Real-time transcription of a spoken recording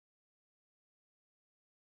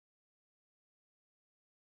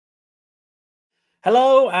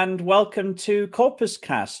Hello and welcome to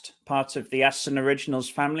CorpusCast, part of the Aston Originals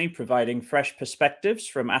family, providing fresh perspectives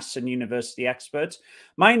from Aston University experts.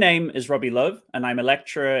 My name is Robbie Love, and I'm a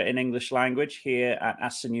lecturer in English language here at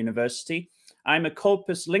Aston University. I'm a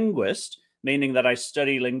corpus linguist, meaning that I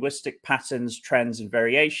study linguistic patterns, trends, and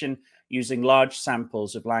variation using large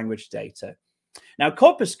samples of language data. Now,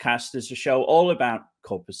 CorpusCast is a show all about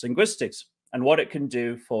corpus linguistics and what it can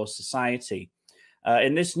do for society.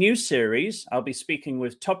 In this new series, I'll be speaking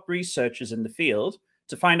with top researchers in the field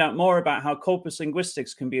to find out more about how corpus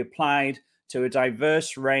linguistics can be applied to a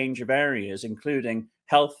diverse range of areas, including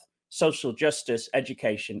health, social justice,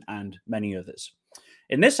 education, and many others.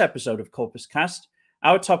 In this episode of CorpusCast,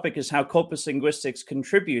 our topic is how corpus linguistics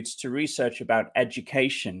contributes to research about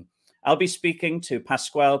education. I'll be speaking to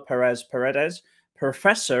Pascual Pérez-Paredes,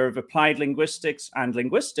 Professor of Applied Linguistics and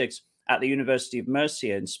Linguistics at the University of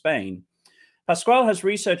Murcia in Spain. Pascual has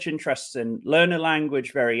research interests in learner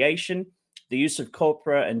language variation, the use of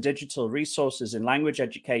corpora and digital resources in language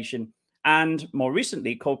education, and more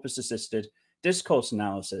recently, corpus-assisted discourse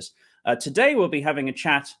analysis. Today, we'll be having a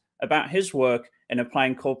chat about his work in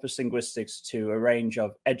applying corpus linguistics to a range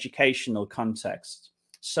of educational contexts.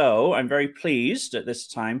 So I'm very pleased at this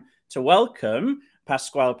time to welcome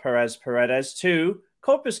Pascual Pérez-Paredes to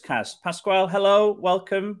CorpusCast. Pascual, hello,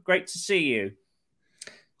 welcome, great to see you.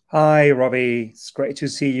 Hi, Robbie. It's great to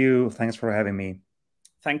see you. Thanks for having me.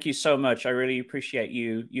 Thank you so much. I really appreciate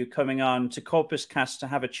you coming on to CorpusCast to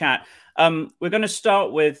have a chat. We're going to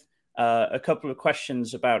start with a couple of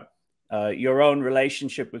questions about your own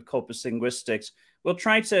relationship with corpus linguistics. We'll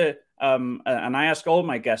try to, and I ask all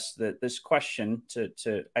my guests this question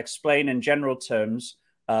to explain in general terms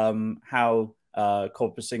how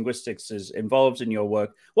corpus linguistics is involved in your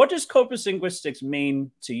work. What does corpus linguistics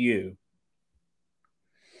mean to you?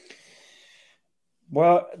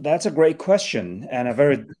 Well, that's a great question and a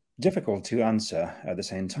very difficult to answer at the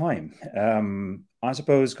same time. I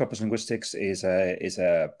suppose corpus linguistics is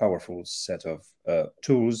a powerful set of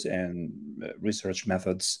tools and research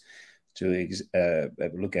methods to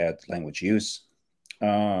look at language use.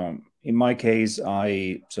 In my case,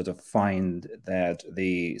 I sort of find that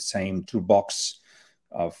the same toolbox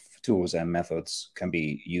of tools and methods can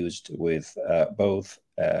be used with both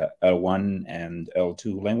L1 and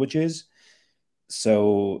L2 languages.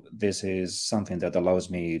 So this is something that allows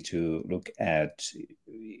me to look at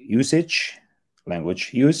usage,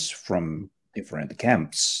 language use from different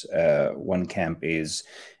camps. One camp is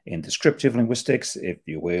in descriptive linguistics, if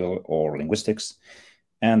you will, or linguistics,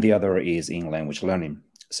 and the other is in language learning.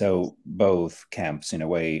 So both camps, in a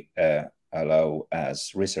way, allow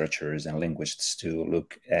us researchers and linguists to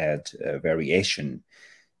look at variation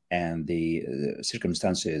and the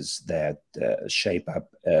circumstances that shape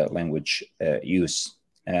up language use.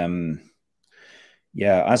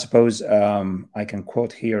 Yeah, I suppose I can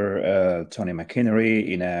quote here Tony McInerney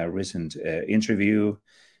in a recent interview,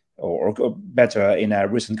 or better, in a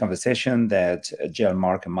recent conversation that Jill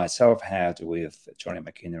Mark and myself had with Tony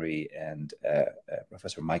McInerney and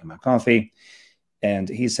Professor Mike McCarthy. And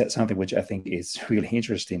he said something which I think is really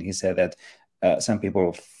interesting. He said that some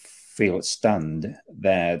people feel stunned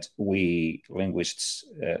that we linguists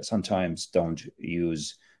sometimes don't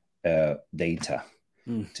use data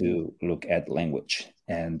to look at language.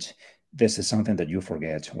 And this is something that you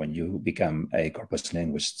forget when you become a corpus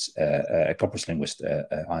linguist,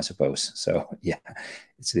 I suppose. So yeah,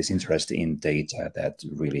 it's this interest in data that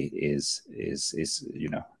really is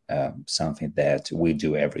something that we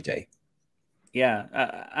do every day. Yeah,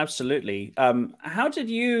 absolutely. How did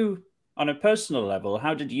you, on a personal level,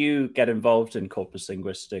 how did you get involved in corpus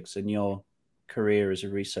linguistics in your career as a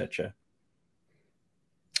researcher?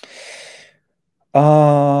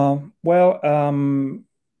 My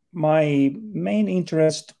main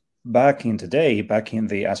interest back in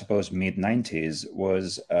the, I suppose, mid-90s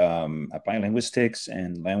was applying linguistics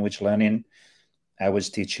and language learning. I was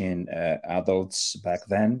teaching adults back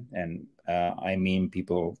then, and I mean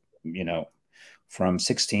people, from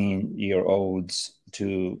 16-year-olds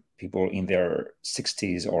to people in their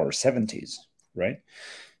 60s or 70s, right?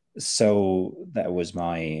 So that was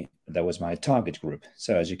my target group.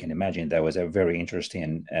 So as you can imagine, that was a very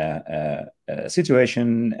interesting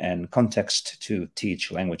situation and context to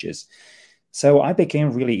teach languages. So I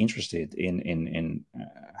became really interested in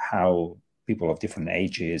how people of different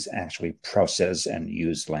ages actually process and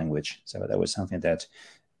use language. So that was something that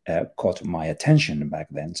caught my attention back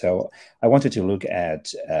then. So I wanted to look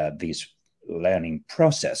at this learning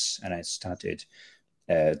process, and I started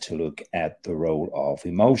to look at the role of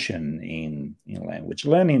emotion in language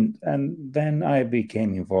learning. And then I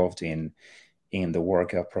became involved in in the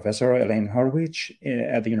work of Professor Elaine Horwich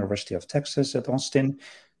at the University of Texas at Austin.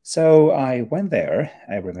 So I went there.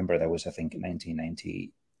 I remember that was, I think,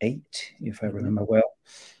 1998, if I remember well.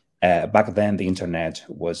 Back then, the internet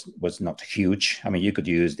was not huge. I mean, you could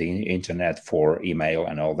use the internet for email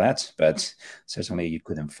and all that, but certainly you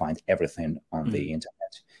couldn't find everything on the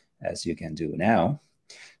internet as you can do now.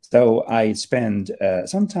 So I spent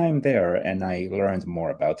some time there, and I learned more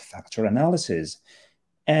about factor analysis.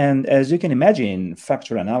 And as you can imagine,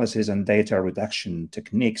 factor analysis and data reduction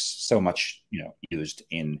techniques so much used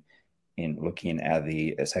in looking at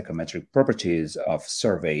the psychometric properties of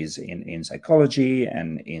surveys in psychology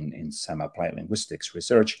and in some applied linguistics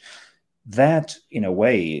research, that in a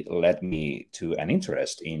way led me to an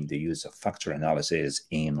interest in the use of factor analysis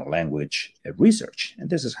in language research. And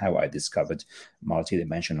this is how I discovered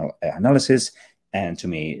multidimensional analysis. And to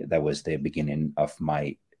me, that was the beginning of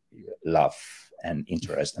my love and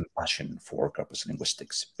interest and passion for corpus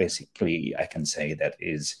linguistics. Basically, I can say that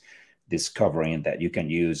is discovering that you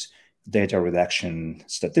can use data reduction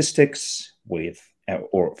statistics with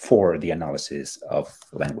or for the analysis of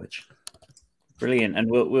language. Brilliant, and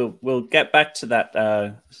we'll get back to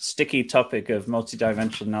that sticky topic of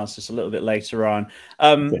multidimensional analysis a little bit later on.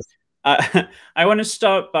 Yes. I want to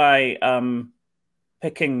start by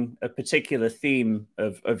picking a particular theme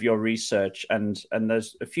of your research, and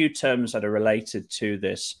there's a few terms that are related to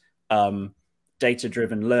this: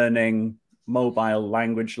 data-driven learning, mobile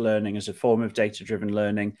language learning as a form of data-driven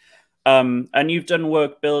learning, and you've done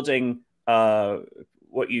work building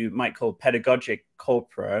what you might call pedagogic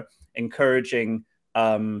corpora, encouraging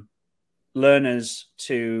learners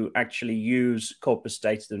to actually use corpus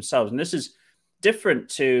data themselves. And this is different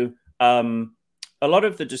to a lot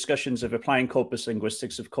of the discussions of applying corpus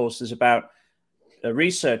linguistics, of course, is about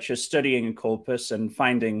researchers studying a corpus and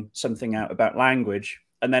finding something out about language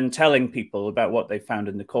and then telling people about what they found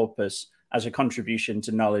in the corpus as a contribution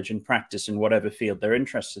to knowledge and practice in whatever field they're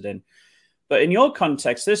interested in. But in your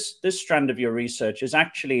context, this strand of your research is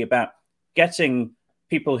actually about getting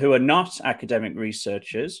people who are not academic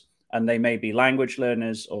researchers, and they may be language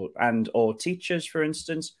learners or teachers, for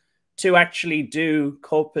instance, to actually do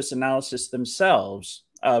corpus analysis themselves.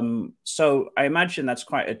 So I imagine that's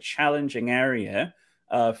quite a challenging area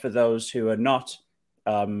for those who are not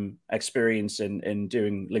experienced in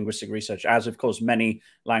doing linguistic research, as of course many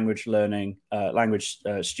language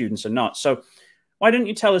students are not. So why don't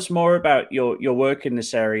you tell us more about your work in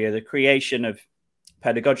this area, the creation of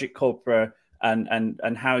pedagogic corpora,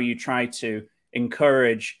 and how you try to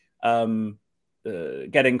encourage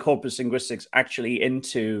getting corpus linguistics actually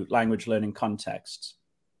into language learning contexts?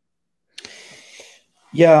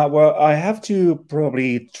 Yeah, well, I have to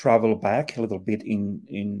probably travel back a little bit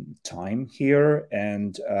in time here,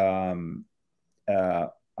 and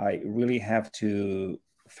I really have to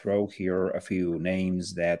throw here a few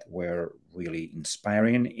names that were really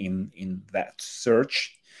inspiring in that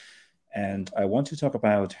search. And I want to talk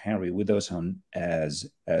about Henry Widdowson as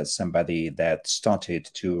somebody that started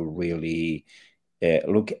to really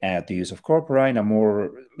look at the use of corpora in a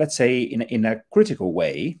more, let's say, in a critical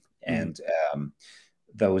way. And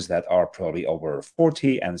those that are probably over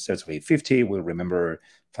 40 and certainly 50 will remember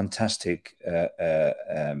fantastic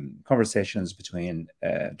conversations between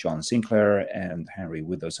John Sinclair and Henry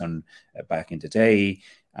Widdowson back in the day.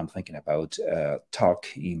 I'm thinking about Talk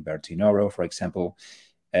in Bertinoro, for example,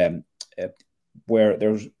 where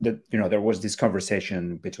there was this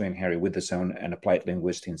conversation between Henry Widdowson, an applied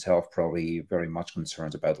linguist himself, probably very much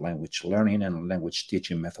concerned about language learning and language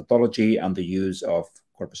teaching methodology and the use of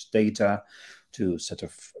corpus data to sort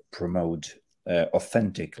of promote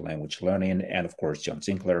authentic language learning. And of course, John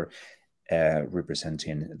Sinclair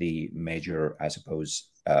representing the major, I suppose,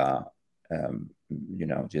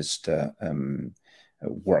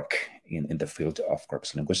 work in the field of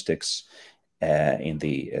corpus linguistics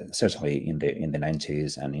certainly in the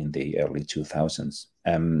 90s and in the early 2000s.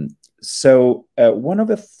 So one of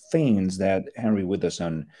the things that Henry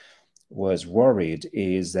Widdowson was worried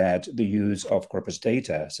is that the use of corpus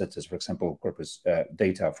data, such as, for example, corpus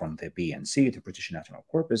data from the BNC, the British National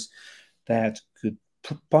Corpus, that could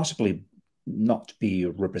possibly not be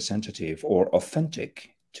representative or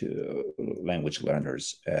authentic to language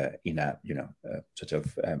learners in a sort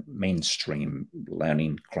of mainstream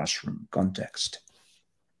learning classroom context.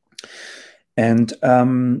 And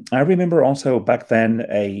I remember also back then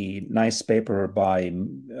a nice paper by,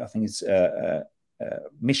 I think it's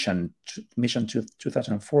Mission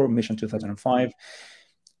 2004, Mission 2005,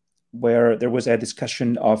 where there was a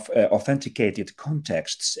discussion of authenticated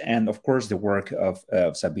contexts, and of course the work of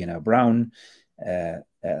Sabina Brown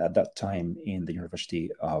at that time in the University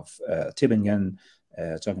of Tübingen,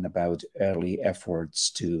 talking about early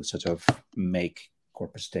efforts to sort of make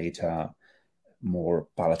corpus data more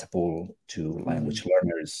palatable to language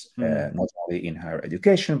learners, not only in higher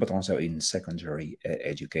education, but also in secondary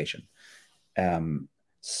education.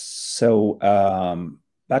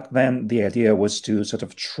 Back then, the idea was to sort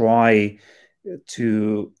of try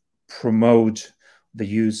to promote the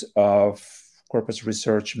use of corpus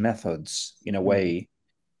research methods in a way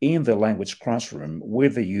in the language classroom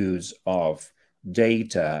with the use of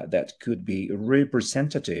data that could be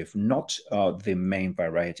representative, not the main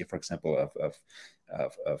variety, for example,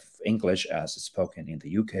 of English as spoken in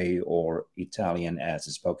the UK, or Italian as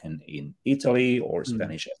spoken in Italy, or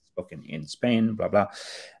Spanish as spoken in Spain, blah, blah.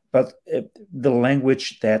 But the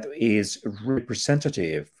language that is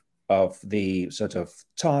representative of the sort of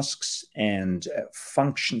tasks and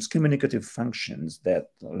functions, communicative functions that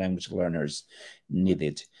language learners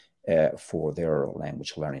needed for their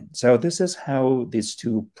language learning. So this is how these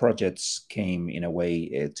two projects came in a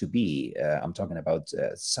way to be. I'm talking about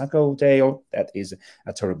SACO-DALE. That is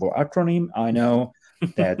a terrible acronym. I know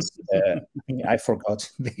that I forgot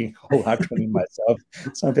the whole acronym myself.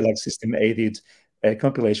 Something like System-Aided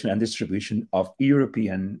Compilation and Distribution of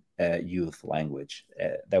European Youth Language.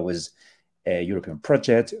 That was a European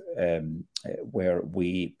project where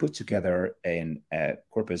we put together a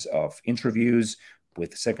corpus of interviews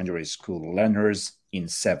with secondary school learners in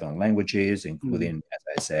 7 languages, including, as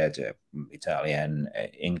I said, Italian,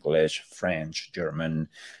 English, French, German,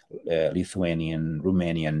 Lithuanian,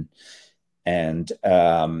 Romanian. And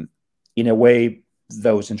in a way,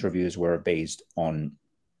 those interviews were based on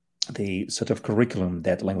the sort of curriculum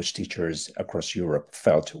that language teachers across Europe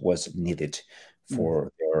felt was needed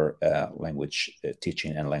for their language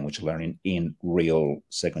teaching and language learning in real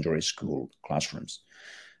secondary school classrooms.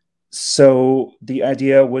 So the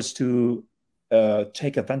idea was to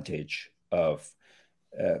take advantage of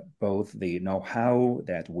both the know-how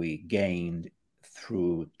that we gained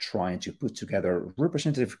through trying to put together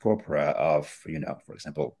representative corpora of, for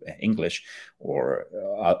example, English or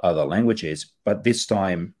other languages, but this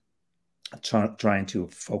time trying to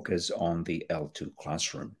focus on the L2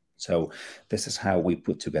 classroom. So this is how we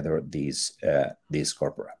put together these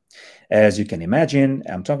corpora. As you can imagine,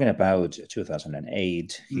 I'm talking about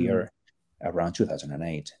 2008 here, around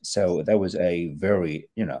 2008. So that was a very,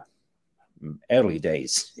 early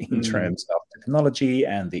days in terms of technology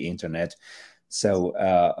and the internet. So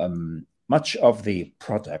much of the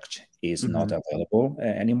product is not available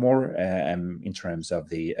anymore in terms of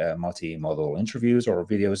the multimodal interviews or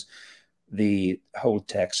videos. The whole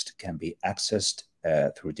text can be accessed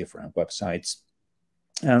through different websites.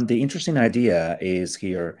 And the interesting idea is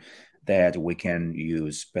here that we can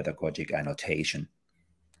use pedagogic annotation.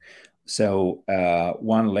 So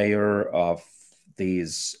one layer of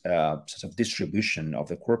these sort of distribution of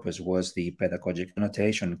the corpus was the pedagogic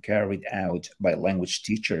annotation carried out by language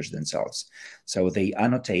teachers themselves. So they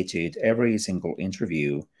annotated every single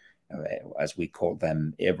interview, as we call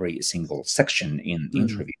them, every single section in the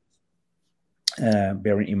interview,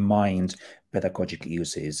 bearing in mind pedagogic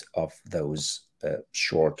uses of those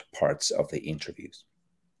short parts of the interviews.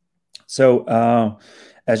 So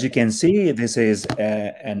as you can see, this is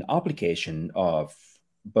an application of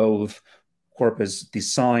both corpus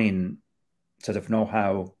design sort of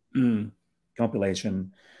know-how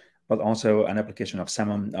compilation, but also an application of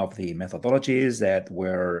some of the methodologies that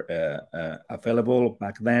were available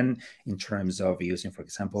back then in terms of using, for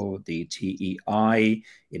example, the TEI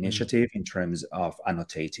initiative in terms of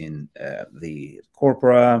annotating the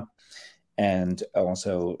corpora, and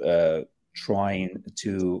also trying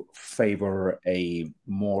to favor a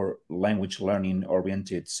more language learning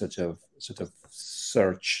oriented sort of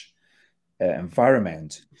search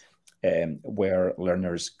environment where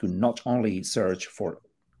learners could not only search for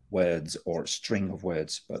words or string of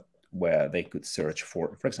words, but where they could search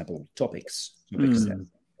for example, topics of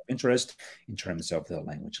interest in terms of the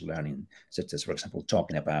language learning, such as, for example,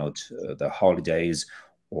 talking about the holidays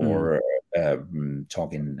or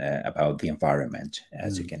talking about the environment,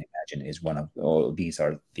 as you can imagine, is one of all these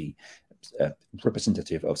are the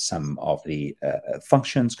representative of some of the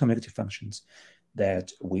functions, communicative functions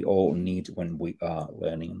that we all need when we are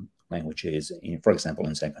learning languages, for example,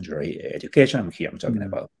 in secondary education. I'm talking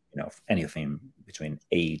about anything between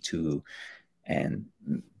A2 and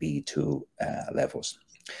B2 levels.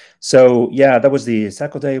 So yeah, that was the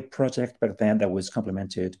SACO-DALE project back then that was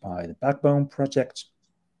complemented by the Backbone project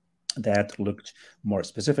that looked more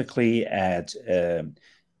specifically at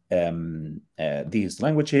these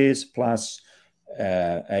languages plus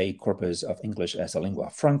a corpus of English as a lingua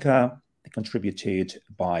franca contributed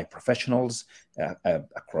by professionals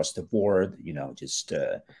across the board, just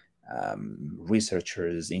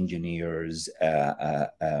researchers, engineers,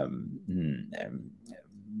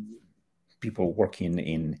 people working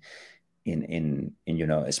in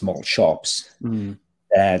small shops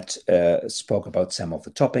that spoke about some of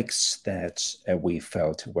the topics that we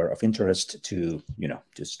felt were of interest to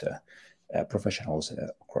professionals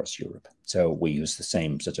across Europe. So we use the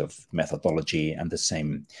same sort of methodology and the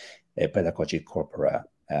same pedagogic corpora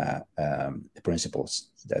principles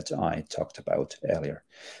that I talked about earlier.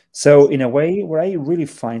 So in a way, what I really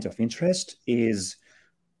find of interest is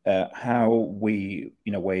how we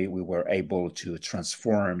were able to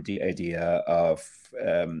transform the idea of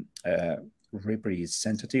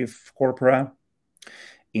representative corpora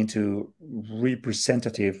into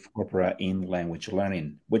representative corpora in language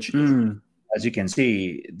learning, which, as you can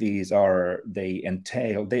see, they are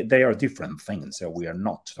different things. So we are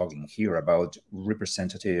not talking here about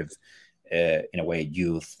representative, in a way,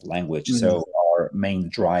 youth language. So our main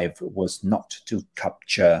drive was not to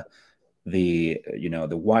capture the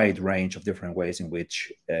wide range of different ways in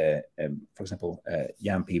which, for example,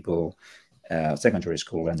 young people, secondary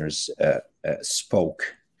school learners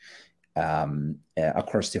spoke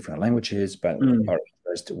across different languages, but our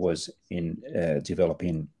interest was in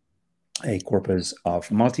developing a corpus of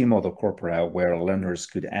multimodal corpora where learners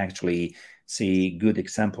could actually see good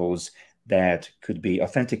examples that could be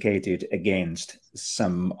authenticated against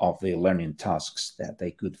some of the learning tasks that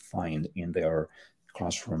they could find in their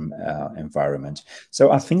classroom environment.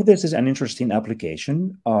 So I think this is an interesting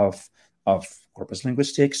application of corpus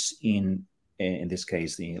linguistics in this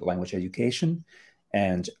case, the language education.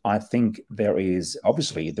 And I think there is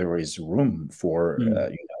room for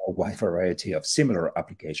a wide variety of similar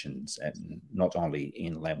applications, and not only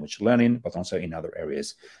in language learning, but also in other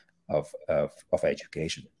areas of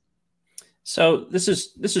education. So this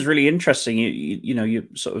is really interesting. You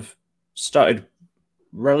sort of started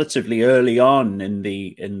relatively early on in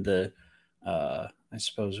the I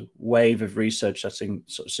suppose wave of research that's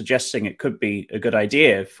sort of suggesting it could be a good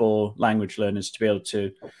idea for language learners to be able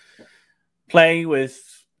to play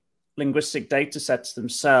with linguistic data sets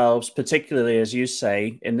themselves, particularly, as you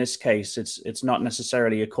say, in this case, it's not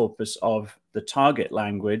necessarily a corpus of the target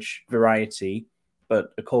language variety,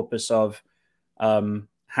 but a corpus of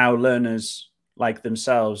how learners like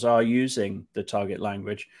themselves are using the target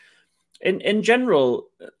language. In general,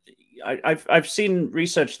 I've seen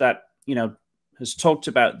research that has talked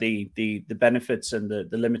about the benefits and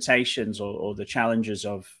the limitations or the challenges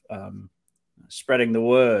of spreading the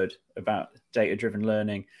word about data-driven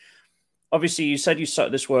learning. Obviously, you said you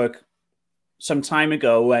started this work some time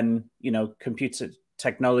ago when computer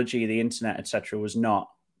technology, the internet, etc., was not,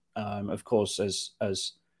 of course,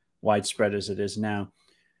 as widespread as it is now.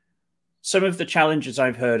 Some of the challenges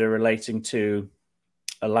I've heard are relating to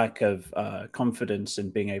a lack of confidence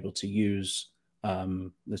in being able to use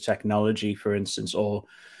the technology, for instance, or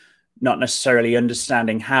not necessarily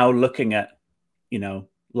understanding how looking at,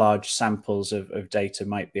 large samples of data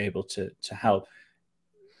might be able to help.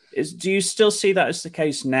 Do you still see that as the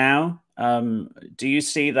case now? Do you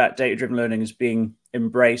see that data-driven learning is being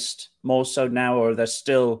embraced more so now, or are there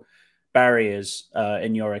still barriers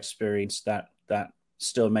in your experience that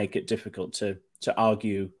still make it difficult to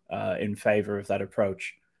argue in favor of that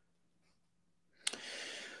approach?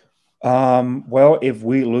 Well, if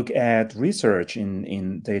we look at research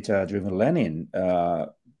in data-driven learning,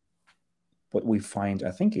 what we find,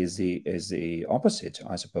 I think, is the opposite.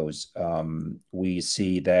 I suppose we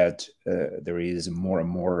see that there is more and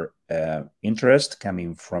more interest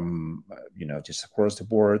coming from just across the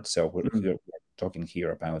board. So we're talking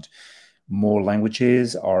here about more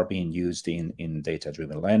languages are being used in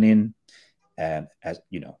data-driven learning, and as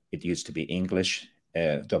it used to be English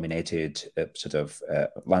dominated sort of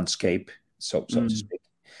landscape, so to speak.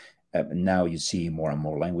 Now you see more and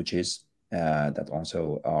more languages that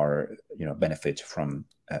also are benefit from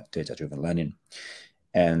data-driven learning,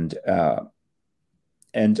 and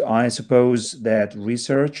I suppose that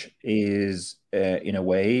research is in a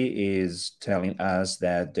way is telling us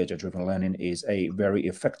that data-driven learning is a very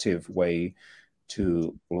effective way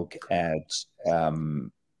to look at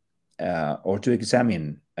or to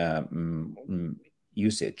examine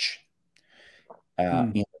usage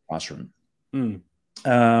in the classroom.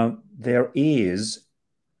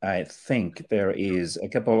 I think there is a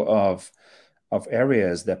couple of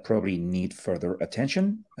areas that probably need further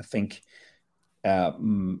attention. I think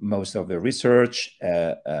most of the research,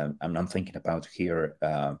 I'm thinking about here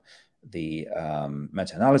the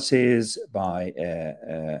meta-analysis by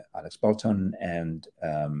Alex Bolton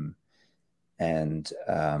and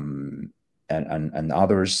and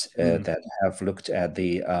others that have looked at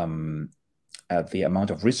the amount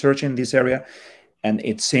of research in this area. And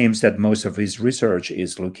it seems that most of this research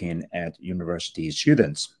is looking at university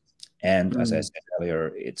students. And as I said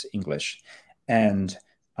earlier, it's English. And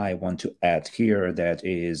I want to add here that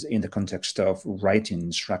is in the context of writing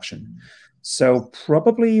instruction. So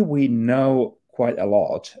probably we know quite a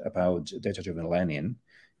lot about data-driven learning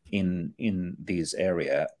in this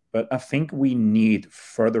area, but I think we need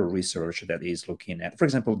further research that is looking at, for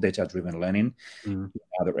example, data-driven learning in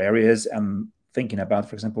other areas. I'm thinking about,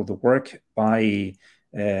 for example, the work by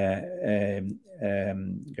Gregory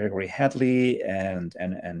Hadley and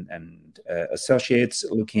associates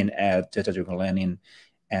looking at data-driven learning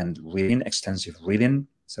and reading, extensive reading.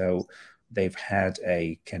 So they've had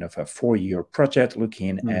a kind of a 4-year project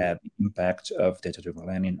looking at the impact of data-driven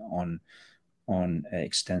learning on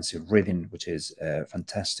extensive reading, which is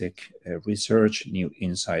fantastic research, new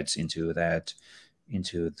insights into that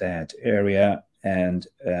area. And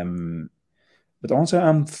but also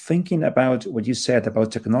I'm thinking about what you said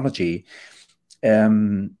about technology.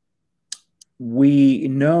 We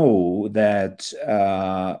know that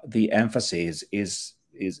the emphasis is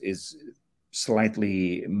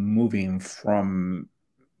slightly moving from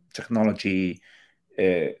technology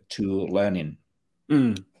to learning.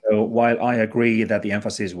 So while I agree that the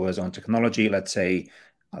emphasis was on technology, let's say,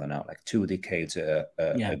 I don't know, like 2 decades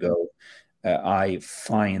ago, I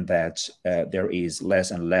find that there is less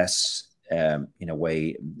and less, in a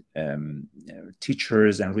way,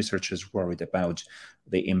 teachers and researchers worried about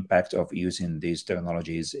the impact of using these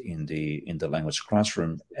technologies in the language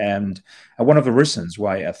classroom. And one of the reasons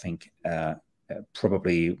why I think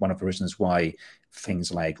probably one of the reasons why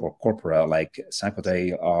things like or corpora like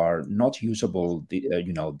Sakote are not usable,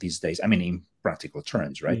 these days. I mean, in practical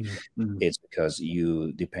terms, right? It's because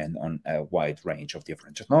you depend on a wide range of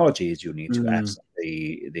different technologies. You need to access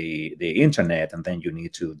the internet, and then you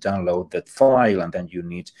need to download that file, and then you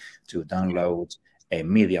need to download a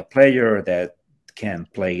media player that can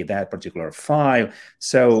play that particular file.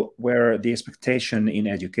 So where the expectation in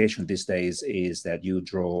education these days is that you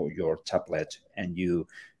draw your tablet and you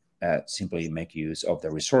simply make use of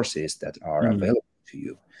the resources that are available to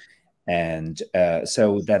you. And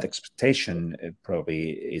so that expectation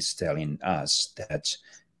probably is telling us that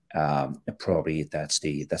probably that's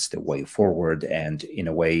the way forward. And in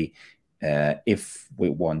a way, if we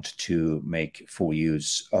want to make full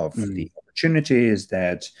use of the opportunities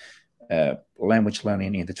that language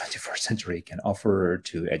learning in the 21st century can offer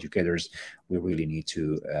to educators, we really need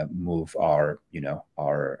to move our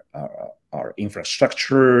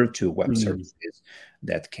infrastructure to web services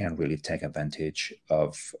that can really take advantage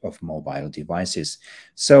of mobile devices.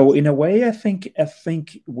 So in a way, I think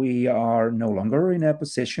we are no longer in a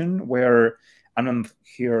position where, and I'm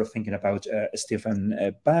here thinking about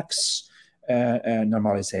Stephen Bach's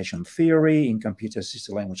normalization theory in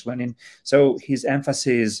computer-assisted language learning. So his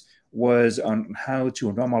emphasis was on how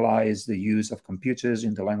to normalize the use of computers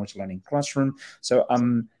in the language learning classroom. So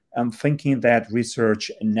I'm thinking that research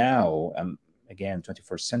now, again,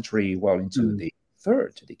 21st century, well into the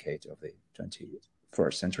third decade of the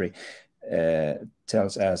 21st century,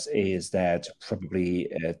 tells us is that probably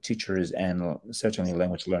teachers and certainly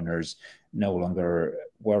language learners no longer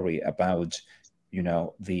worry about,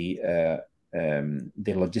 the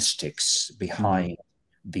logistics behind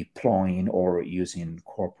deploying or using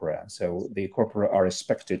corpora. So the corpora are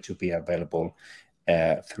expected to be available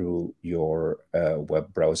through your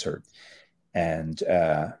web browser. And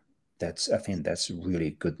I think that's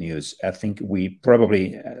really good news. I think we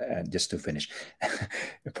probably, just to finish,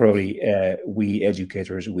 probably we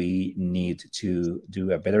educators, we need to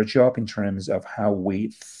do a better job in terms of how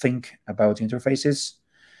we think about interfaces.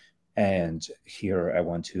 And here I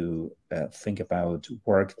want to think about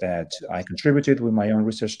work that I contributed with my own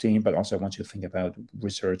research team, but also I want to think about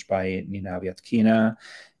research by Nina Vyatkina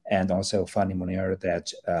and also Fanny Monier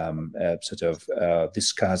that sort of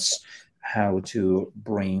discuss how to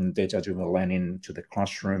bring data-driven learning to the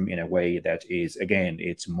classroom in a way that is, again,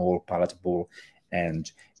 it's more palatable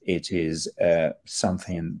and it is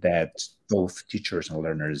something that both teachers and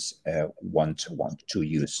learners want to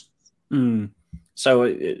use.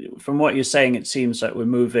 So from what you're saying, it seems like we're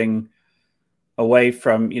moving away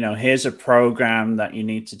from, here's a program that you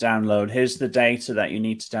need to download, here's the data that you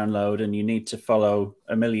need to download, and you need to follow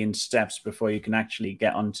a million steps before you can actually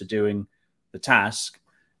get on to doing the task.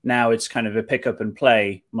 Now it's kind of a pick up and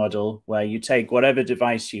play model where you take whatever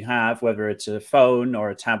device you have, whether it's a phone or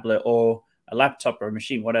a tablet or a laptop or a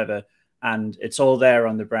machine, whatever, and it's all there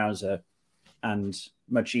on the browser and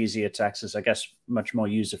much easier to access, I guess, much more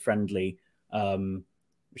user-friendly.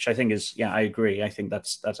 which I think is, yeah, I agree. I think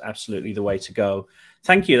that's absolutely the way to go.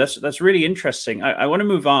 Thank you. That's really interesting. I want to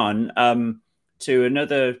move on to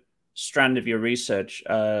another strand of your research.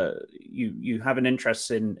 You have an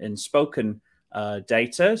interest in spoken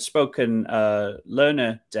data, spoken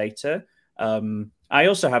learner data. I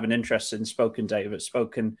also have an interest in spoken data, but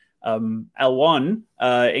spoken L1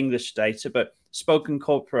 English data, but spoken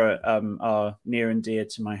corpora are near and dear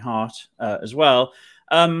to my heart as well.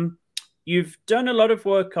 You've done a lot of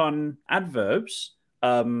work on adverbs,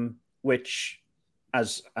 which,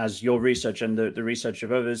 as your research and the research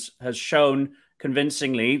of others has shown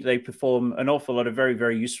convincingly, they perform an awful lot of very,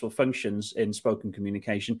 very useful functions in spoken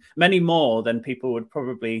communication, many more than people would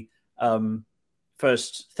probably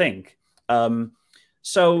first think.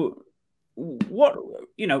 So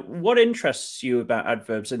what interests you about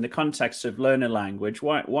adverbs in the context of learner language?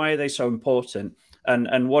 Why are they so important?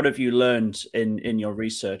 And what have you learned in your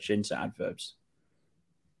research into adverbs?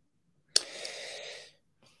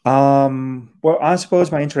 Well, I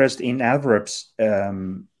suppose my interest in adverbs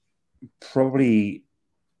probably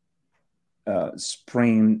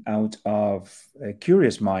spring out of a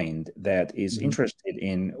curious mind that is interested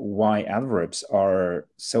in why adverbs are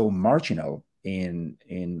so marginal in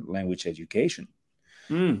language education,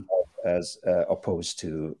 as opposed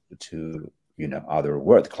to other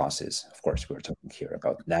word classes. Of course, we're talking here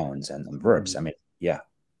about nouns and verbs. I mean, yeah,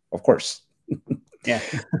 of course. Yeah.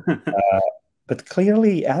 But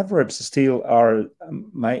clearly, adverbs still are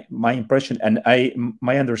my impression, and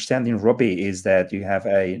my understanding, Robbie, is that you have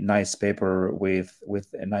a nice paper with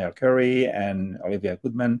Niall Curry and Olivia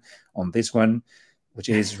Goodman on this one, which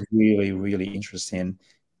is really, really interesting.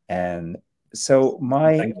 And so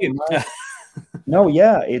Thank you. no,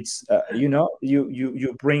 yeah, it's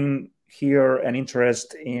you bring here an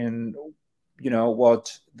interest in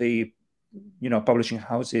what the publishing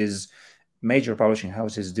houses, major publishing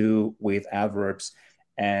houses, do with adverbs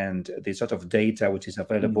and the sort of data which is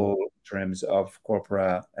available in terms of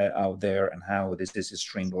corpora out there, and how this is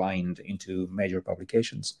streamlined into major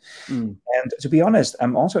publications. And to be honest,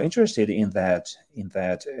 I'm also interested in that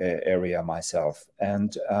area myself.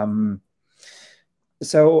 And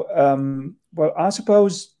well, I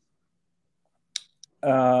suppose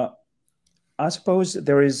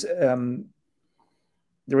there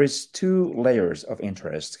is two layers of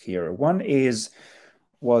interest here. One is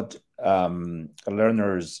what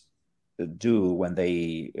learners do when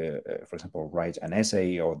they, for example, write an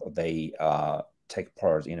essay, or they take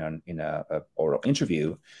part in a oral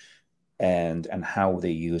interview, and how they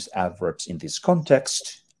use adverbs in this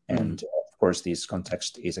context. And of course, this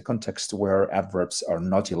context is a context where adverbs are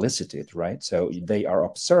not elicited, right? So they are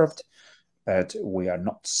observed, but we are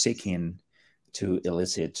not seeking to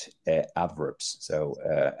elicit adverbs. So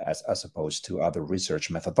as opposed to other research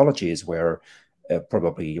methodologies where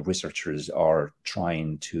probably researchers are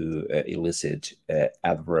trying to elicit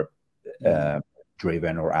adverb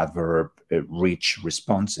driven or adverb rich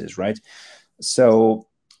responses, right? So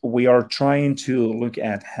we are trying to look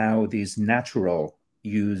at how this natural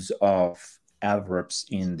use of adverbs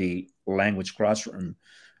in the language classroom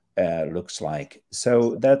looks like.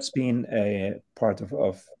 So that's been a part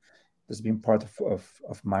of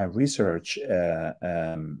my research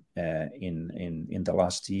in the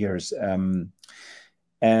last years,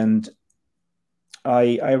 and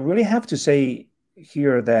I really have to say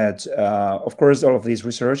here that of course all of this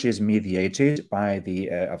research is mediated by the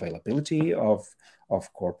availability of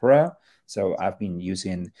corpora. So I've been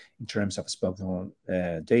using, in terms of spoken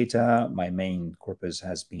data, my main corpus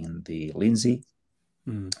has been the Lindsay,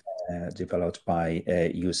 developed by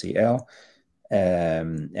UCL.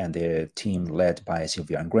 And the team led by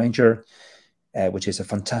Sylvia and Granger, which is a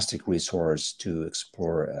fantastic resource to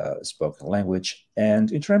explore spoken language.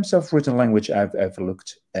 And in terms of written language, I've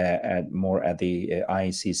looked more at the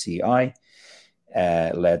ICCI,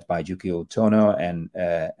 led by Yukio Tono, and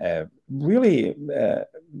really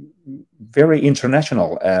very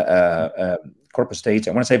international corpus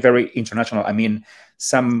data. When I say very international, I mean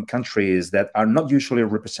some countries that are not usually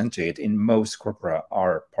represented in most corpora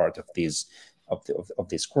are part of these of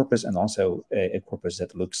this corpus, and also a corpus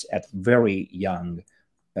that looks at very young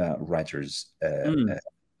writers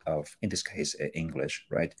of, in this case, English,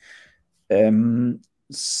 right?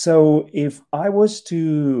 So if I was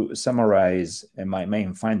to summarize my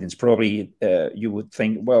main findings, probably you would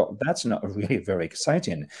think, well, that's not really very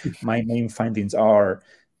exciting. My main findings are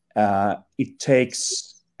it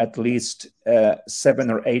takes at least 7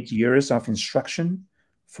 or 8 years of instruction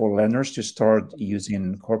for learners to start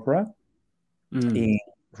using corpora in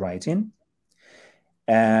writing.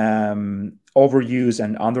 overuse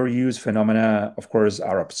and underuse phenomena, of course,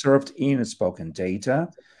 are observed in spoken data.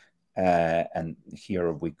 And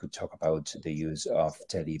here we could talk about the use of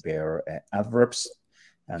teddy bear adverbs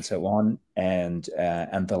and so on, and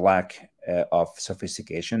the lack of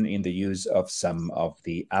sophistication in the use of some of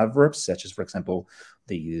the adverbs, such as, for example,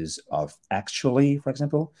 the use of actually, for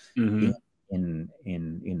example, in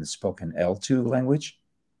the spoken L2 language.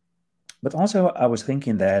 But also, I was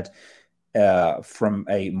thinking that from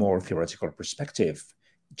a more theoretical perspective,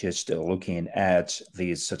 just looking at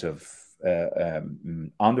these sort of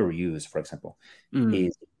underuse, for example,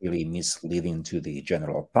 is really misleading to the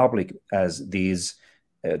general public, as these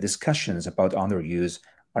discussions about underuse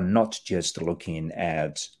are not just looking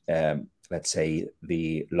at, let's say,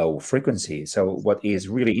 the low frequency. So what is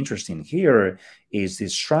really interesting here is the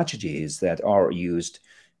strategies that are used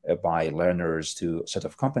by learners to sort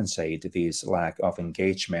of compensate this lack of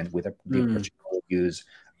engagement with the particular use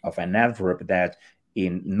of an adverb that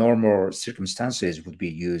in normal circumstances would be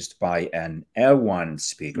used by an L1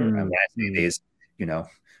 speaker. And when I say this, you know,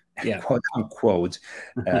 quote unquote,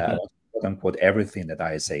 quote unquote, everything that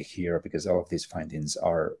I say here, because all of these findings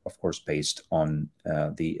are, of course, based on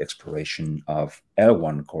the exploration of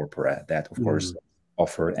L1 corpora that, of course,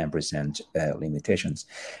 offer and present limitations.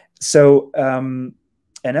 So,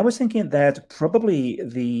 and I was thinking that probably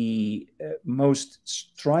the most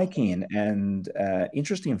striking and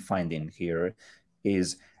interesting finding here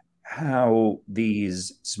is how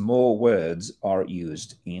these small words are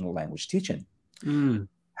used in language teaching.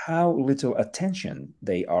 How little attention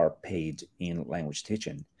they are paid in language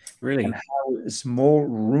teaching. Really? And how small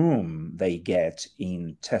room they get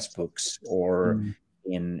in textbooks or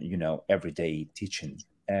in, you know, everyday teaching.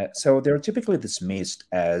 So they're typically dismissed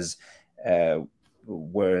as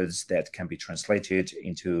words that can be translated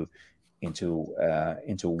into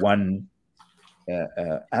one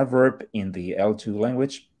adverb in the L2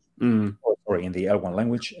 language, or in the L1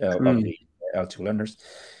 language of the L2 learners.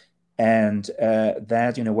 And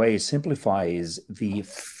that, in a way, simplifies the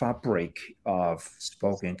fabric of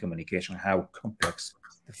spoken communication, how complex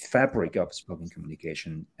the fabric of spoken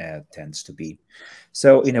communication tends to be.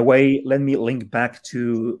 So, in a way, let me link back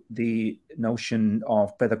to the notion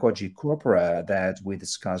of pedagogy corpora that we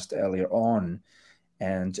discussed earlier on.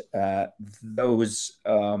 And those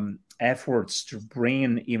efforts to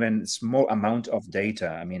bring even small amount of data,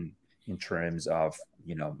 I mean, in terms of,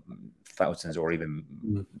 you know, thousands or even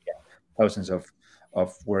thousands of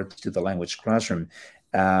words to the language classroom.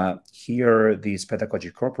 Here, these pedagogy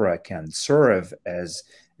corpora can serve as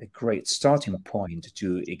a great starting point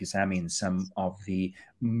to examine some of the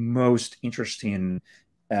most interesting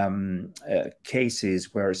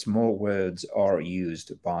cases where small words are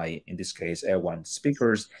used by, in this case, L1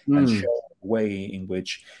 speakers, and show a way in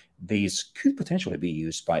which these could potentially be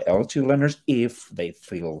used by L2 learners if they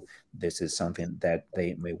feel this is something that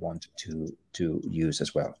they may want to use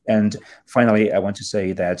as well. And finally, I want to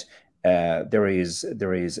say that there is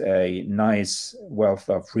a nice wealth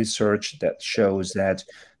of research that shows that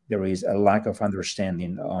there is a lack of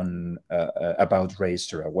understanding on about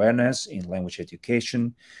race-to awareness in language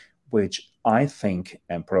education, which I think,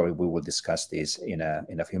 and probably we will discuss this in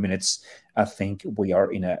a few minutes, I think we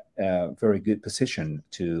are in a very good position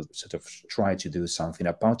to sort of try to do something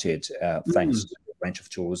about it, thanks to the range of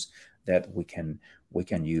tools that we can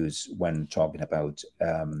use when talking about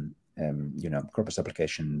you know, corpus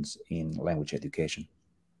applications in language education.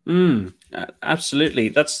 Absolutely,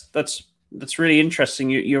 that's really interesting.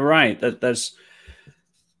 You're right that there's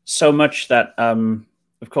so much that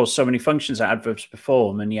of course, so many functions that adverbs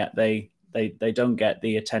perform, and yet they don't get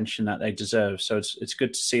the attention that they deserve. So it's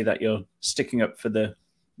good to see that you're sticking up for the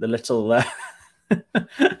little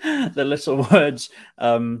the little words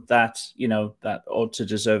that, you know, that ought to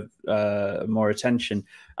deserve more attention.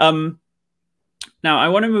 Now I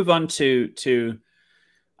want to move on to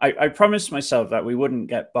I promised myself that we wouldn't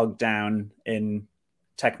get bogged down in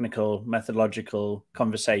technical methodological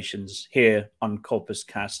conversations here on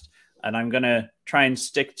CorpusCast, and I'm going to try and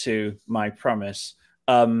stick to my promise.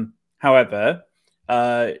 However,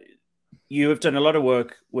 you have done a lot of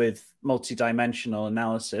work with multidimensional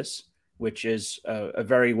analysis, which is a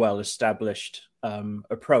very well-established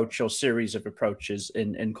approach or series of approaches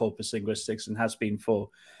in corpus linguistics, and has been for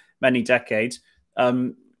many decades.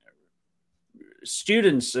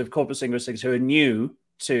 Students of corpus linguistics who are new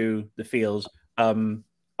to the field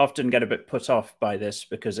often get a bit put off by this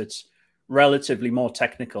because it's relatively more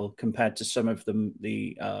technical compared to some of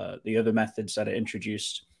the other methods that are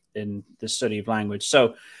introduced in the study of language.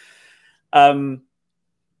 So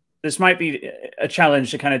this might be a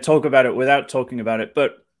challenge to kind of talk about it without talking about it,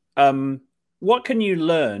 but what can you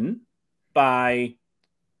learn by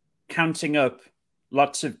counting up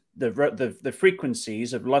lots of the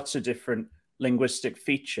frequencies of lots of different linguistic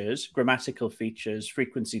features, grammatical features,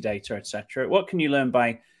 frequency data, etc.? What can you learn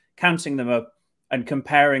by counting them up and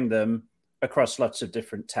comparing them across lots of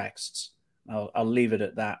different texts? I'll leave it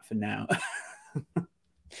at that for now.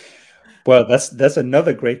 Well, that's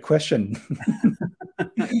another great question.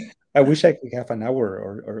 I wish I could have an hour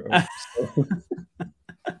or so.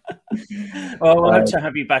 Well, we'll have to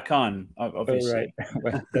have you back on, obviously. Right.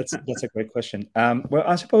 Well, that's a great question. Well,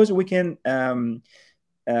 I suppose we can. I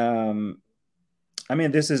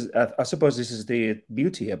mean, I suppose this is the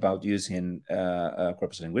beauty about using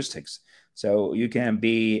corpus linguistics. So you can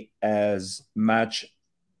be as much,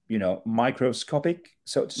 microscopic,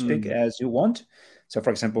 so to speak, as you want. So,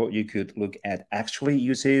 for example, you could look at actually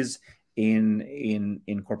uses in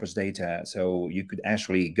corpus data. So you could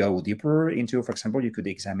actually go deeper into, for example, you could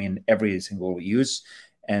examine every single use,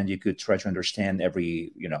 and you could try to understand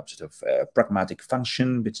every, sort of pragmatic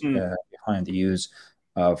function behind the use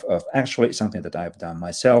of actually, something that I've done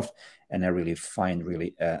myself, and I really find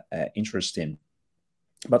really interesting.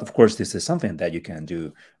 But of course, this is something that you can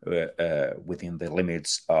do within the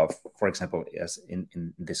limits of, for example, as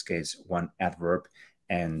in this case, one adverb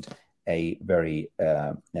and a very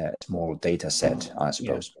small data set, I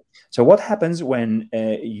suppose. Yeah. So what happens when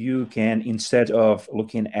you can, instead of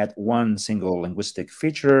looking at one single linguistic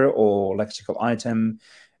feature or lexical item,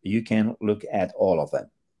 you can look at all of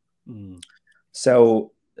them.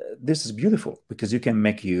 So this is beautiful because you can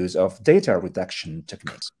make use of data reduction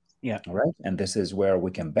techniques. Yeah. All right. And this is where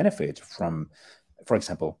we can benefit from, for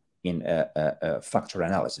example, in factor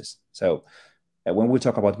analysis. So when we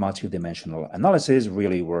talk about multidimensional analysis,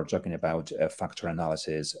 really we're talking about factor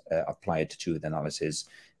analysis applied to the analysis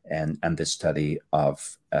and the study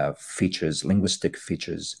of features, linguistic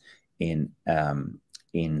features in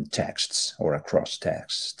texts or across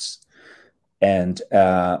texts. And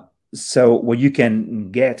so what you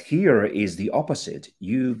can get here is the opposite.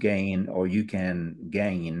 You can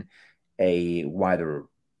gain a wider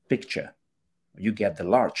picture. You get the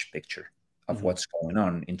large picture of what's going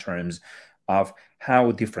on in terms of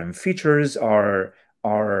how different features are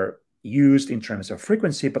used in terms of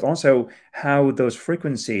frequency, but also how those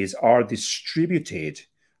frequencies are distributed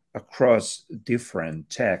across different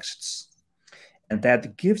texts. And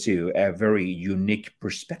that gives you a very unique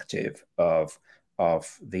perspective of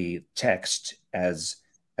the text as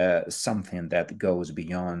something that goes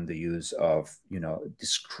beyond the use of,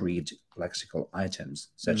 discrete lexical items,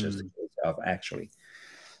 such as the case of actually.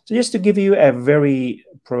 So just to give you a very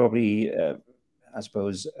probably, I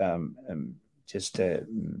suppose,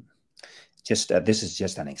 this is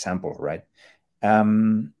just an example, right?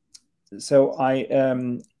 So I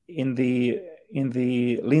in the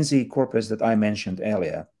Lindsay corpus that I mentioned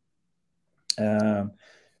earlier,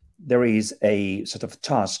 there is a sort of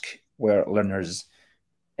task where learners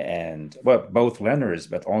both learners,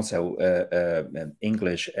 but also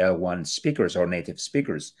English L1 speakers or native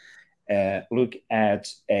speakers look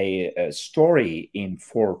at a story in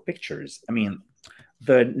 4 pictures. I mean,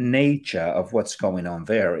 the nature of what's going on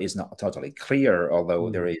there is not totally clear, although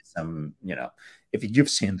there is some, if you've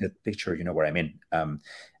seen the picture, you know what I mean.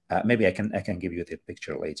 Maybe I can give you the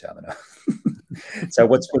picture later. I don't know. So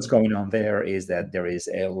what's going on there is that there is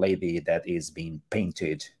a lady that is being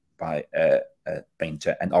painted by a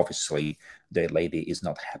painter, and obviously the lady is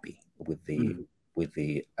not happy with the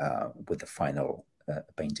final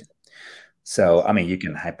painting. So I mean, you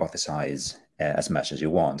can hypothesize as much as you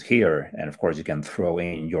want here, and of course you can throw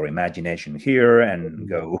in your imagination here and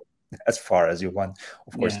go as far as you want,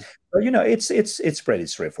 of course. Yeah. But it's pretty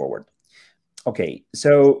straightforward. Okay,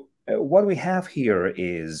 so what we have here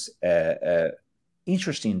is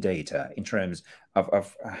interesting data in terms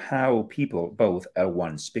of how people, both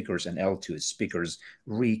L1 speakers and L2 speakers,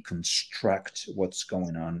 reconstruct what's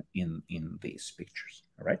going on in these pictures.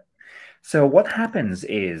 All right. So what happens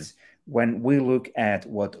is when we look at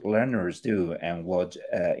what learners do and what,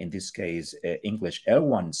 in this case, English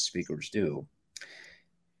L1 speakers do,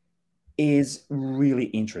 is really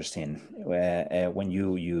interesting when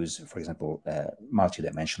you use, for example,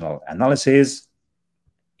 multidimensional analysis.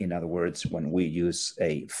 In other words, when we use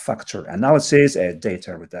a factor analysis, a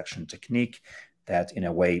data reduction technique that in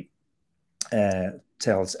a way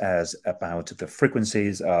tells us about the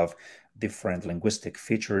frequencies of different linguistic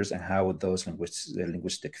features and how those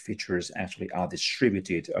linguistic features actually are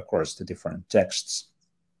distributed across the different texts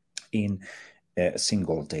in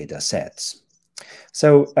single data sets.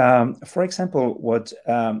 So, for example, what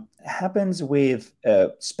happens with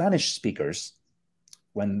Spanish speakers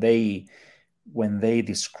when they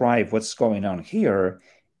describe what's going on here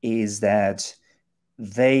is that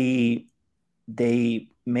they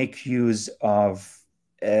make use of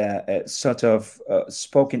a sort of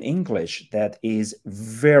spoken English that is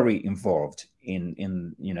very involved in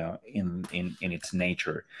its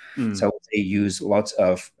nature. So they use lots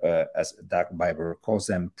of as Doug Biber calls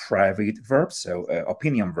them, private verbs, so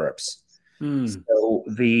opinion verbs. So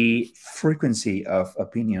the frequency of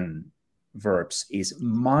opinion verbs is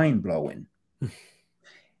mind-blowing.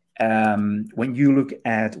 When you look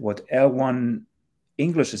at what L1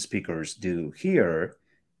 English speakers do here,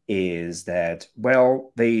 is that,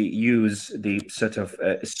 well, they use the sort of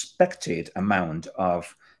expected amount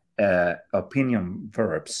of opinion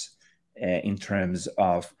verbs in terms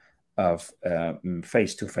of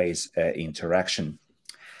face-to-face interaction.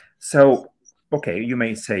 So, okay, you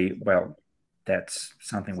may say, well, that's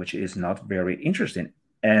something which is not very interesting.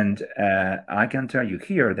 And I can tell you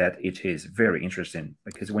here that it is very interesting,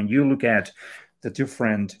 because when you look at the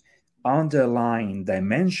different underlying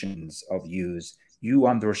dimensions of use, you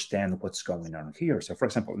understand what's going on here. So, for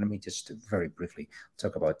example, let me just very briefly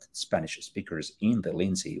talk about Spanish speakers in the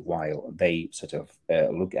Lindsay while they sort of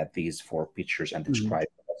look at these 4 pictures and describe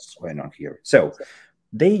what's going on here. So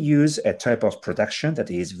they use a type of production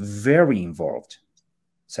that is very involved.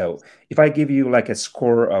 So if I give you like a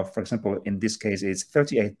score of, for example, in this case, it's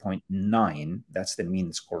 38.9. That's the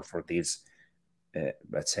mean score for this,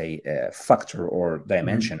 let's say, factor or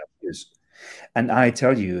dimension of use. And I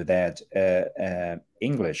tell you that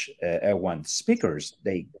English L1 speakers,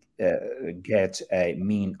 they get a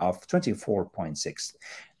mean of 24.6.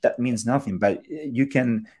 That means nothing, but you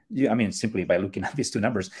can, I mean, simply by looking at these 2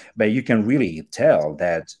 numbers, but you can really tell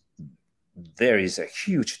that there is a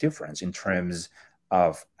huge difference in terms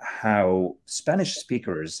of how Spanish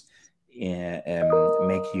speakers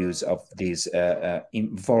make use of these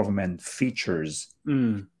involvement features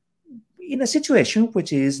in a situation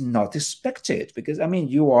which is not expected, because I mean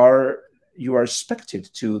you are expected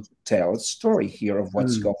to tell a story here of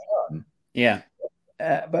what's going on. Yeah.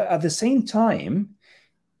 But at the same time,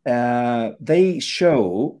 they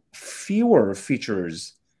show fewer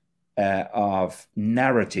features of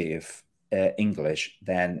narrative English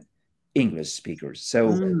than English speakers.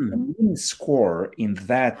 So the mean score in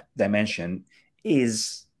that dimension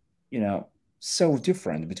is, so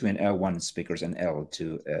different between L1 speakers and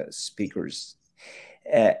L2 speakers.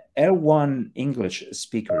 L1 English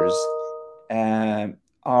speakers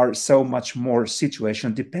are so much more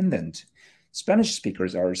situation dependent. Spanish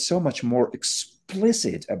speakers are so much more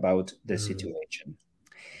explicit about the situation.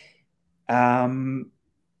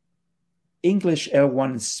 English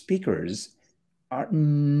L1 speakers are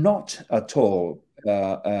not at all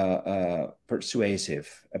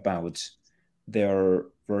persuasive about their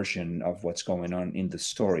version of what's going on in the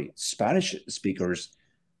story. Spanish speakers,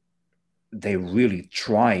 they really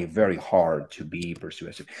try very hard to be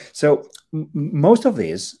persuasive. So most of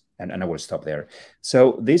this, and I will stop there.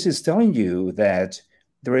 So this is telling you that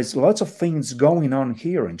there is lots of things going on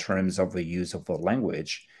here in terms of the use of the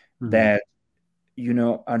language that,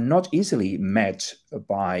 are not easily met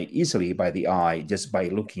by the eye just by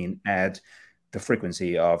looking at the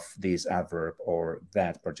frequency of this adverb or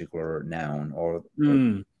that particular noun or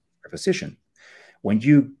preposition. When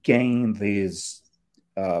you gain this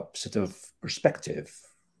sort of perspective,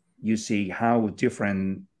 you see how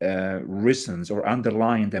different reasons or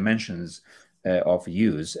underlying dimensions of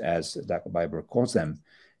use, as Dr. Biber calls them,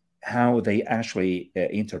 how they actually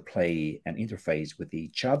interplay and interface with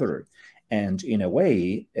each other. And in a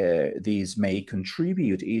way, these may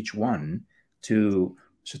contribute each one to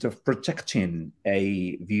sort of protecting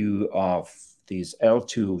a view of these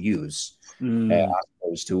L2 use as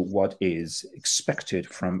opposed to what is expected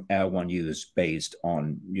from L1 use based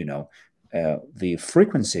on, the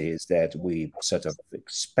frequencies that we sort of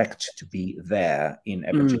expect to be there in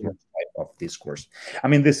a particular type of discourse. I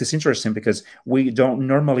mean, this is interesting because we don't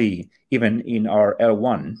normally, even in our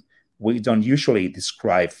L1, we don't usually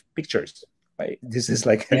describe pictures. Right? This is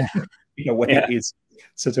like, in a way, it's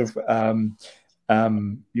sort of,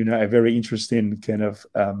 a very interesting kind of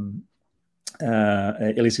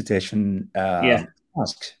elicitation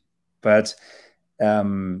task. But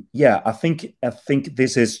I think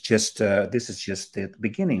this is just the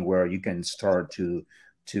beginning where you can start to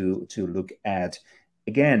look at,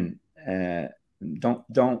 again.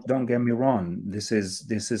 Don't get me wrong. This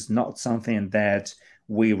is not something that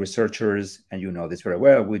we researchers, and you know this very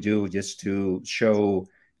well, we do just to show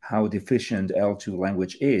how deficient L2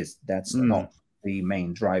 language is. That's not the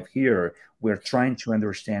main drive here. We're trying to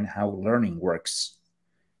understand how learning works.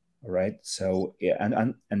 All right. So,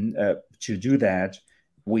 and to do that,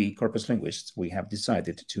 we corpus linguists, we have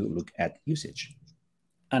decided to look at usage.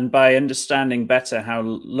 And by understanding better how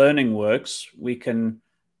learning works, we can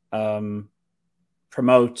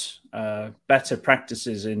promote better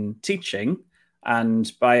practices in teaching.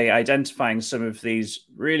 And by identifying some of these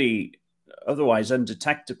really otherwise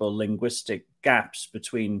undetectable linguistic gaps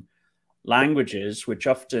between languages, which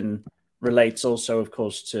often relates also, of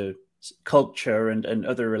course, to culture and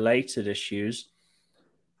other related issues,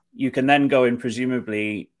 you can then go in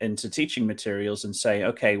presumably into teaching materials and say,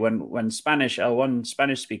 okay, when Spanish L1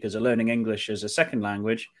 Spanish speakers are learning English as a second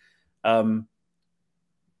language,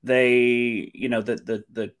 they, you know,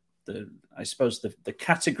 I suppose the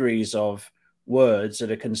categories of words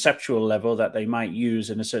at a conceptual level that they might use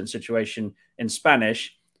in a certain situation in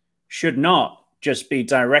Spanish should not just be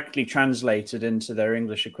directly translated into their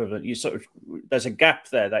English equivalent. There's a gap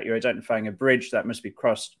there that you're identifying, a bridge that must be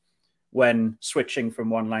crossed when switching from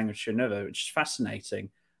one language to another, which is fascinating.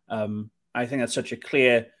 I think that's such a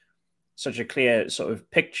clear sort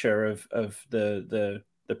of picture of the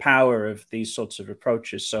power of these sorts of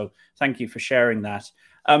approaches. So thank you for sharing that.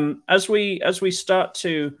 As we start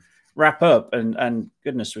to wrap up, and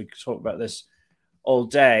goodness, we could talk about this all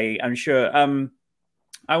day, I'm sure.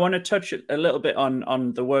 I want to touch a little bit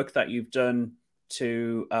on the work that you've done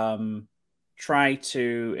to try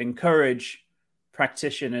to encourage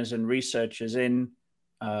practitioners and researchers in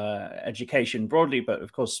education broadly, but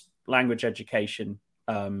of course language education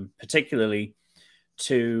particularly,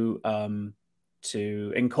 to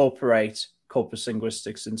incorporate corpus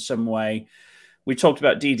linguistics in some way. We talked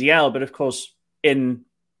about DDL, but of course in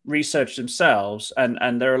research themselves,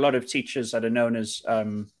 and there are a lot of teachers that are known as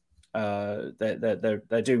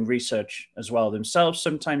they're doing research as well themselves,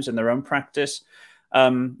 sometimes in their own practice.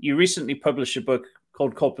 You recently published a book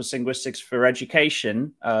called Corpus Linguistics for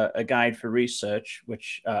Education, a guide for research,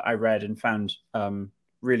 which I read and found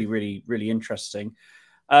really, really, really interesting.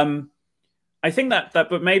 I think that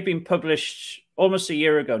book may have been published almost a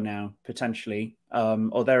year ago now, potentially,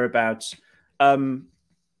 or thereabouts.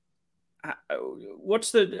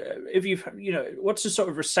 What's the sort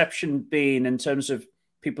of reception been in terms of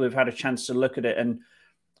people who've had a chance to look at it? And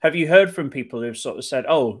have you heard from people who've sort of said,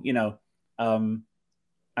 oh,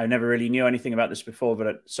 I never really knew anything about this before,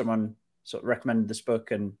 but someone sort of recommended this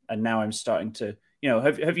book, and now I'm starting to,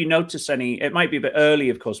 have you noticed any? It might be a bit early,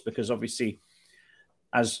 of course, because obviously,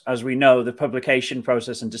 as we know, the publication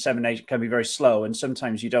process and dissemination can be very slow, and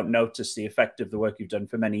sometimes you don't notice the effect of the work you've done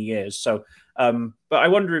for many years. So, but I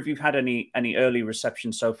wonder if you've had any early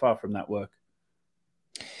reception so far from that work.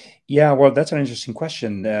 Yeah, well, that's an interesting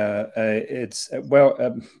question.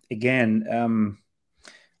 Again,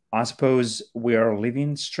 I suppose we are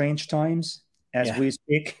living strange times as we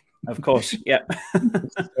speak. Of course, yeah.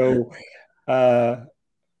 So,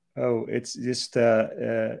 it's just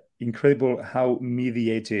incredible how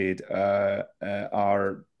mediated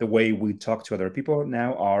are the way we talk to other people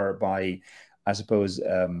now are by, I suppose,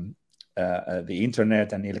 the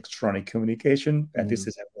internet and electronic communication, and this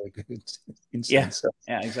is a very good instance.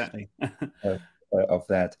 Yeah, exactly. Of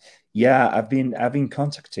that. Yeah, I've been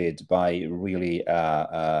contacted by really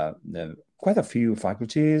quite a few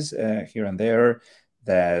faculties here and there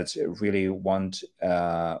that really want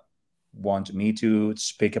me to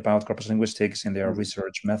speak about corpus linguistics in their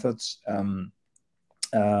research methods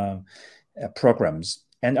programs.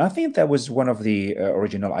 And I think that was one of the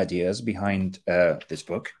original ideas behind this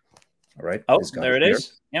book. All right. Oh, there it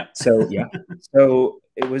is. Yeah. So yeah. So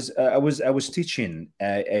it was. I was teaching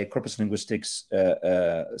a corpus linguistics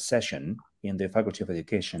session in the Faculty of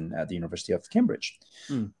Education at the University of Cambridge,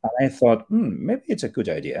 and I thought maybe it's a good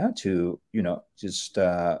idea to just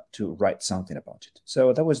to write something about it.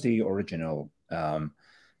 So that was the original,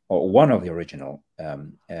 or one of the original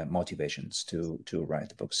motivations to write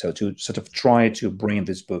the book. So to sort of try to bring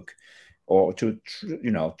this book, or to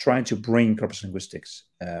trying to bring corpus linguistics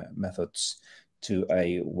methods to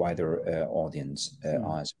a wider audience,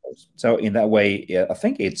 I suppose. So in that way, I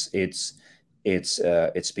think it's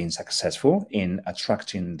been successful in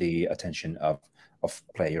attracting the attention of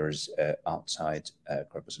players outside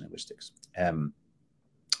corpus linguistics.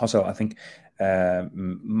 Also, I think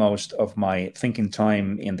most of my thinking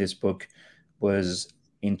time in this book was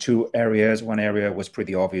in two areas. One area was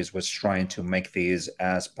pretty obvious, was trying to make these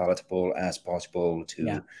as palatable as possible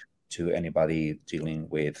to anybody dealing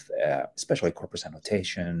with especially corpus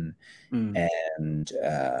annotation. And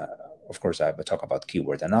of course, I would talk about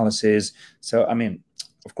keyword analysis. So, I mean,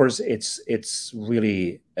 of course, it's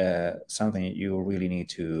really something you really need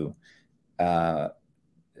to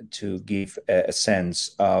give a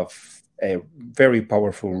sense of a very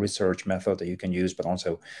powerful research method that you can use, but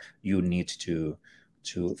also you need to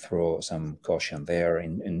to throw some caution there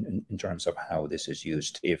in terms of how this is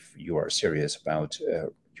used if you are serious about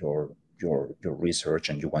your research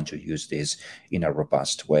and you want to use this in a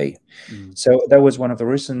robust way. So that was one of the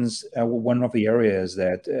reasons, one of the areas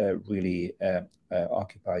that really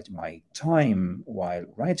occupied my time while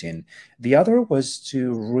writing. The other was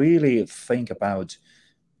to really think about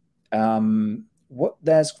what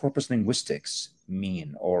does corpus linguistics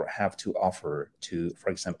mean or have to offer to, for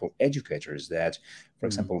example, educators that, for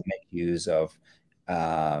example, make use of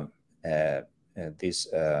this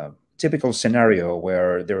typical scenario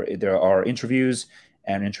where there are interviews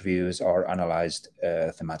and interviews are analyzed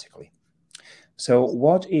thematically. So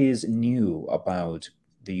what is new about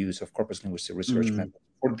the use of corpus linguistic research methods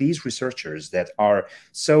for these researchers that are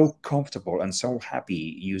so comfortable and so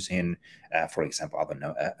happy using, for example, I don't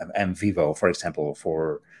know, MVivo, for example,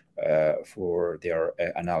 for their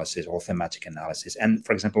analysis or thematic analysis, and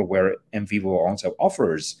for example, where MVivo also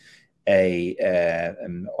offers a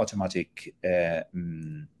automatic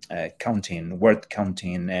counting, word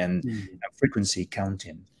counting, and frequency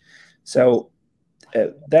counting. So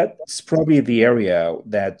that's probably the area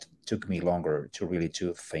that took me longer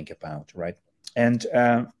to think about, right? And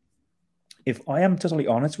if I am totally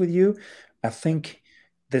honest with you, I think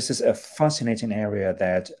this is a fascinating area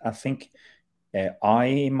that I think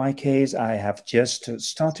in my case, I have just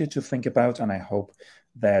started to think about, and I hope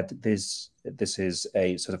that this is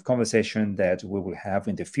a sort of conversation that we will have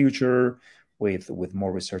in the future with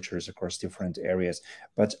more researchers across different areas.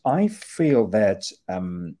 But I feel that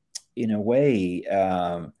in a way,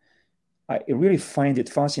 I really find it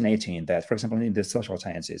fascinating that, for example, in the social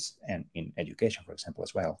sciences and in education, for example,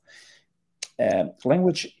 as well,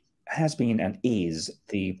 language has been and is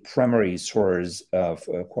the primary source of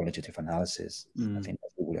qualitative analysis. I think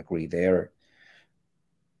that we will agree there.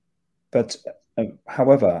 But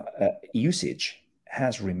however, usage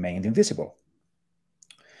has remained invisible.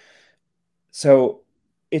 So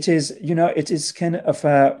it is, it is kind of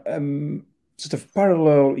a sort of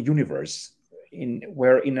parallel universe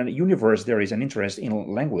where in a universe there is an interest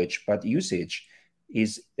in language, but usage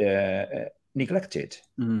is neglected.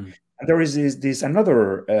 And there is this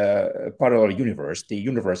another parallel universe, the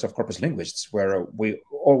universe of corpus linguists, where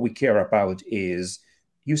all we care about is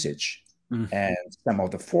usage and some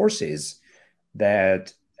of the forces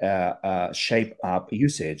that shape up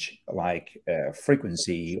usage, like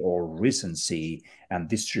frequency or recency and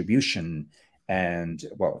distribution. And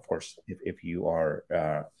well, of course, if you are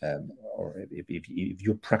or if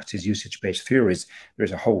you practice usage-based theories,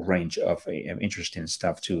 there's a whole range of interesting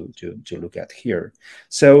stuff to look at here.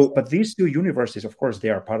 So, but these two universes, of course, they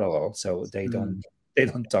are parallel, so they don't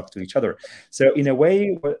talk to each other. So, in a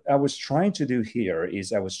way, what I was trying to do here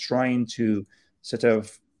is I was trying to sort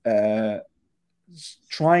of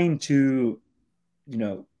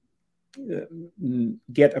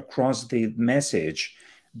get across the message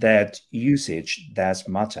that usage does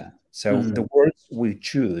matter. So the words we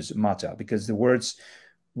choose matter because the words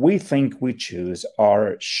we think we choose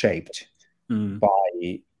are shaped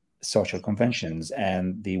by social conventions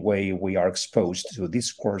and the way we are exposed to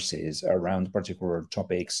discourses around particular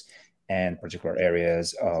topics and particular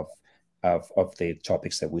areas of the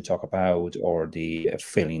topics that we talk about or the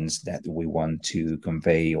feelings that we want to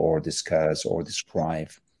convey or discuss or describe.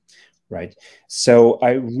 Right. So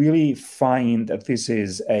I really find that this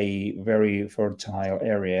is a very fertile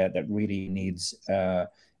area that really needs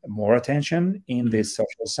more attention in the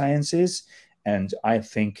social sciences. And I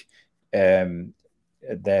think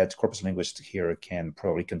that corpus linguists here can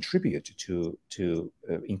probably contribute to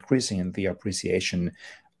increasing the appreciation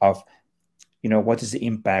of, what is the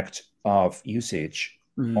impact of usage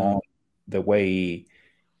on the way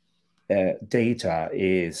data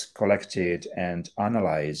is collected and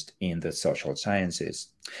analyzed in the social sciences.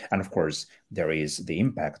 And of course, there is the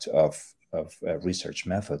impact of research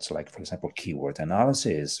methods, like, for example, keyword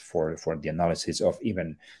analysis for the analysis of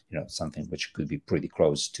even, something which could be pretty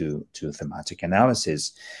close to thematic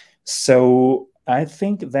analysis. So I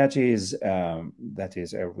think that is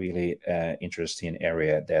a really interesting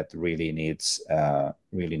area that really needs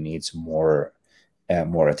more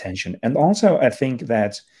attention. And also, I think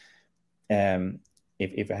that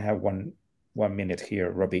if I have one minute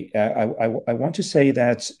here, Robbie, I want to say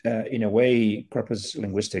that in a way, corpus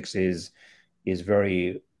linguistics is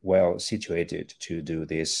very well situated to do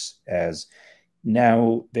this, as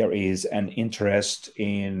now there is an interest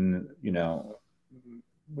in,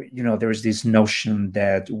 there is this notion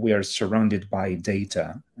that we are surrounded by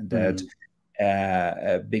data, that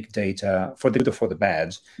big data, for the good or for the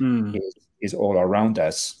bad, is all around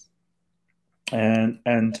us. And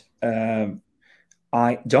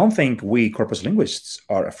I don't think we corpus linguists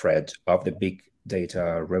are afraid of the big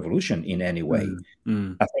data revolution in any way.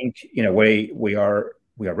 I think in a way we are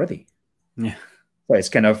ready. Yeah. So it's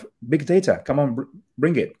kind of big data. Come on,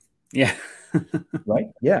 bring it. Yeah. Right.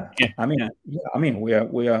 Yeah. I mean, we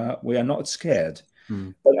are not scared.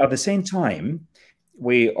 But at the same time,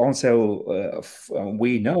 we also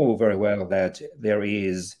we know very well that there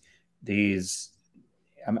is these.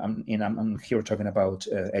 I'm here talking about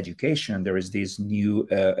education. There is these new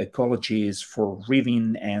ecologies for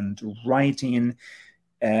reading and writing,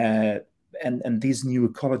 and these new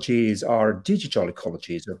ecologies are digital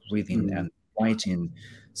ecologies of reading and writing.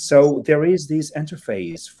 So there is this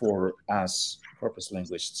interface for us corpus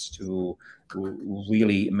linguists to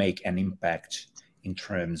really make an impact in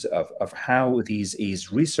terms of how this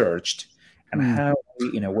is researched and how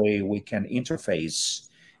we, in a way, we can interface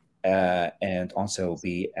and also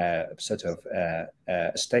be a sort of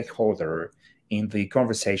a stakeholder in the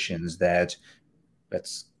conversations that,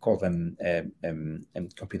 let's call them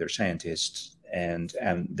computer scientists and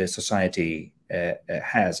the society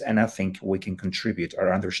has. And I think we can contribute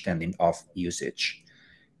our understanding of usage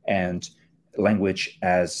and language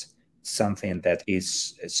as something that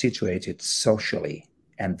is situated socially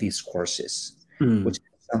and discourses, which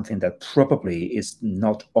is something that probably is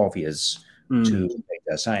not obvious to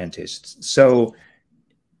data scientists. So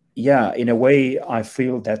yeah, in a way, I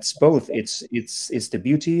feel that's both. It's the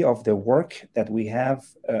beauty of the work that we have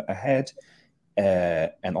ahead,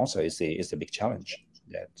 and also is the big challenge.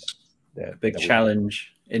 Big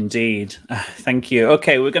challenge indeed. Thank you.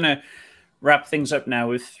 Okay, we're going to wrap things up now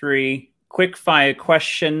with 3 quick fire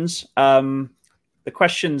questions. The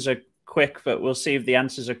questions are quick, but we'll see if the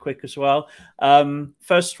answers are quick as well.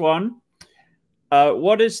 First one,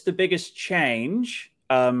 what is the biggest change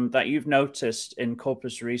that you've noticed in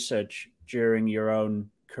corpus research during your own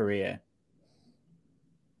career?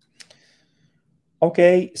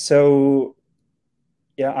 Okay, so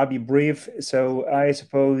yeah, I'll be brief. So I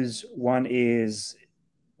suppose one is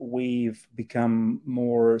we've become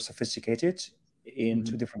more sophisticated in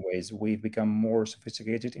 2 different ways. We've become more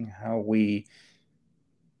sophisticated in how we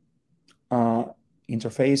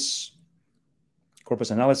interface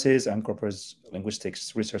corpus analysis and corpus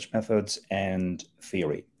linguistics research methods and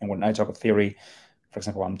theory. And when I talk about theory, for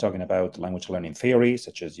example, I'm talking about language learning theory,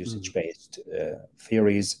 such as usage-based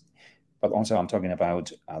theories, but also I'm talking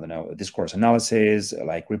about, I don't know, discourse analysis,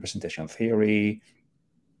 like representation theory,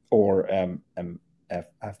 or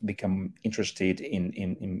I've become interested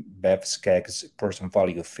in Bev Skegg's person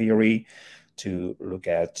value theory to look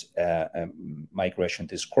at migration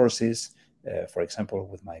discourses, for example,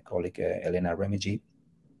 with my colleague Elena Remigi.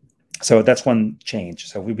 So that's one change.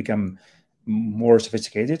 So we become more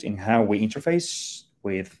sophisticated in how we interface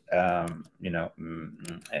with,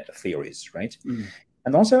 theories, right?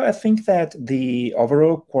 And also, I think that the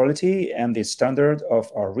overall quality and the standard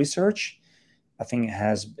of our research, I think,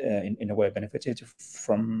 has, in a way, benefited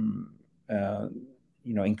from,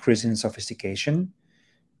 increasing sophistication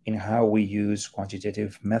in how we use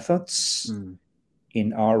quantitative methods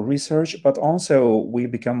in our research, but also we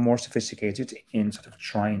become more sophisticated in sort of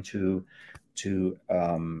trying to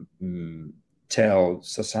tell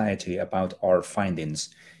society about our findings.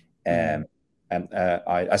 And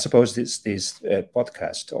I suppose this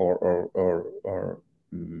podcast or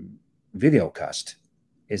video cast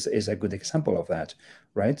is a good example of that,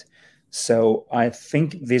 right? So I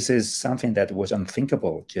think this is something that was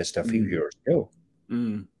unthinkable just a few years ago.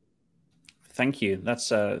 Thank you.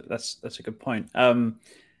 That's a good point.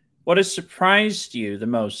 What has surprised you the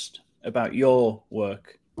most about your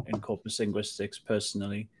work in corpus linguistics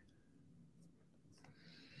personally?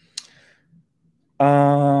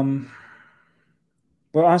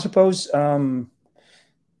 Well, I suppose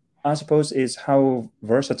is how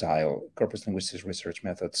versatile corpus linguistics research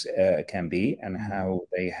methods can be, and how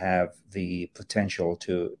they have the potential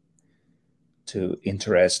to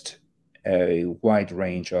interest a wide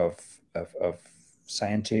range of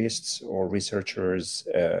scientists or researchers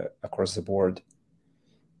across the board.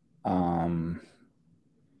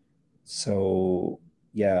 So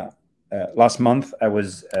yeah, last month I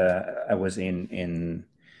was in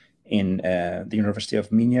the University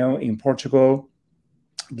of Minho in Portugal,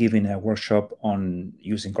 giving a workshop on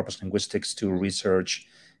using corpus linguistics to research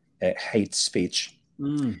hate speech.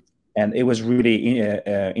 And it was really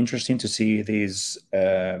interesting to see these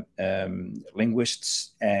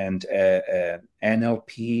linguists and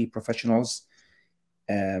NLP professionals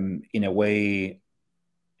in a way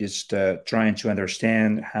just trying to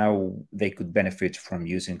understand how they could benefit from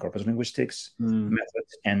using corpus linguistics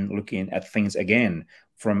methods and looking at things again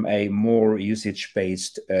from a more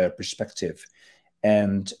usage-based perspective.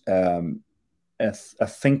 And I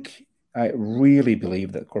think I really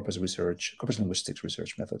believe that corpus linguistics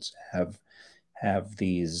research methods have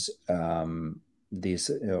these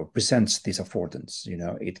presents these affordance.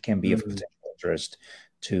 It can be of potential interest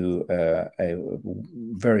to a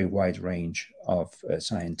very wide range of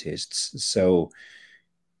scientists. So,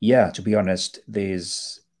 yeah, to be honest,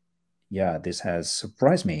 this has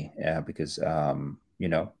surprised me because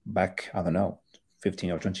back, I don't know,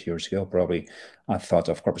 15 or 20 years ago, probably, I thought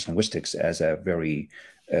of corpus linguistics as a very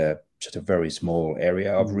just a very small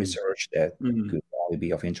area of research that could only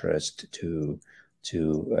be of interest to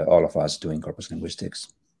all of us doing corpus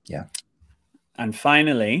linguistics. Yeah. And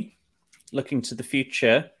finally, looking to the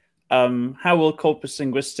future, how will corpus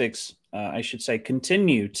linguistics, I should say,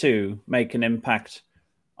 continue to make an impact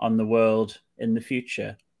on the world in the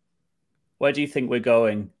future? Where do you think we're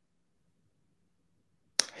going?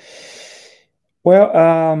 Well,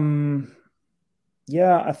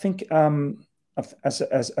 yeah, I think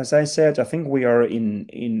as I said, I think we are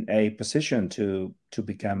in a position to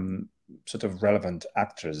become sort of relevant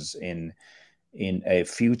actors in a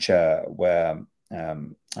future where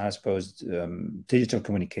I suppose digital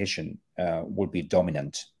communication will be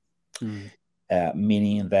dominant,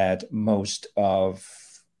 meaning that most of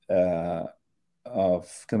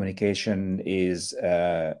communication is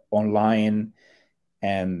online,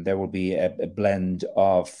 and there will be a blend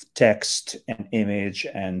of text and image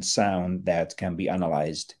and sound that can be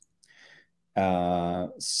analyzed.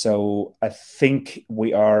 So I think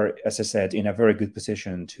we are, as I said, in a very good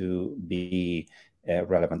position to be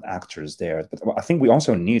relevant actors there. But I think we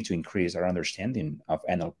also need to increase our understanding of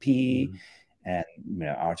NLP and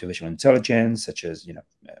artificial intelligence, such as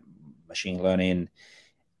machine learning.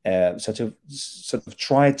 So to sort of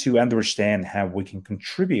try to understand how we can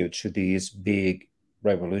contribute to this big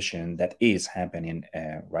revolution that is happening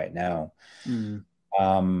right now.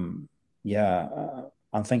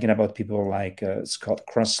 I'm thinking about people like Scott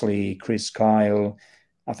Crossley, Chris Kyle.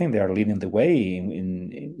 I think they are leading the way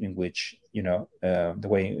in which the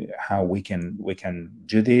way how we can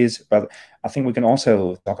do this. But I think we can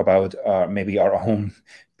also talk about maybe our own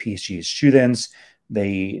PhD students.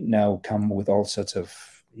 They now come with all sorts of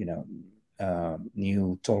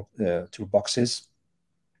new toolboxes,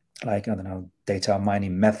 like, I don't know, data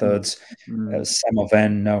mining methods. Some of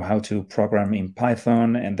them know how to program in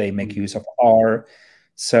Python, and they make use of R.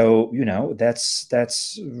 So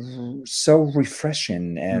that's so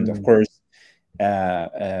refreshing, and of course,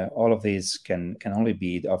 all of these can only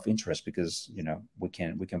be of interest because we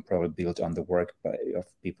can probably build on the work of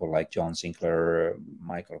people like John Sinclair,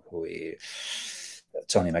 Michael Hui,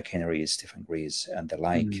 Tony McHenry, Stephen Grease, and the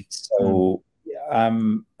like. So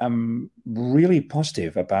I'm really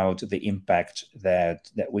positive about the impact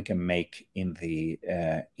that we can make in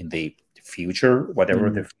the future,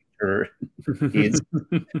 whatever the future is.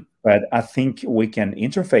 But I think we can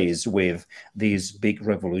interface with this big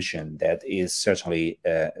revolution that is certainly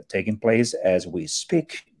taking place as we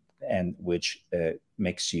speak, and which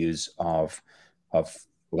makes use of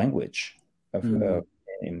language,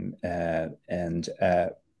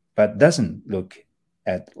 but doesn't look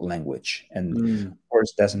at language, and of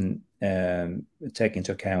course doesn't take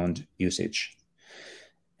into account usage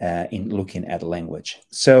in looking at language.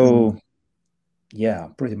 So yeah,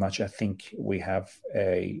 pretty much I think we have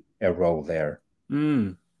a role there.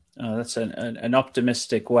 Oh, that's an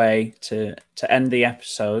optimistic way to end the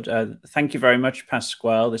episode. Thank you very much,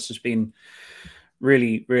 Pascual. This has been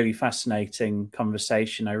really, really fascinating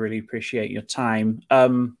conversation. I really appreciate your time.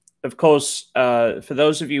 Of course, for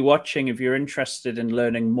those of you watching, if you're interested in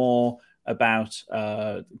learning more about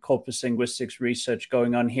corpus linguistics research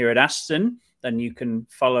going on here at Aston, then you can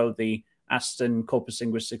follow the Aston Corpus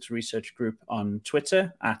Linguistics Research Group on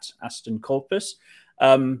Twitter at Aston Corpus.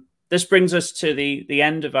 This brings us to the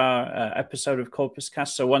end of our episode of CorpusCast.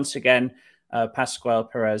 So once again, Pascual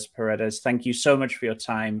Pérez-Paredes, thank you so much for your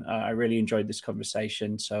time. I really enjoyed this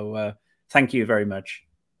conversation. So thank you very much.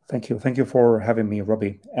 Thank you. Thank you for having me,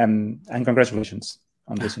 Robbie. And congratulations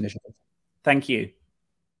on this initiative. Thank you.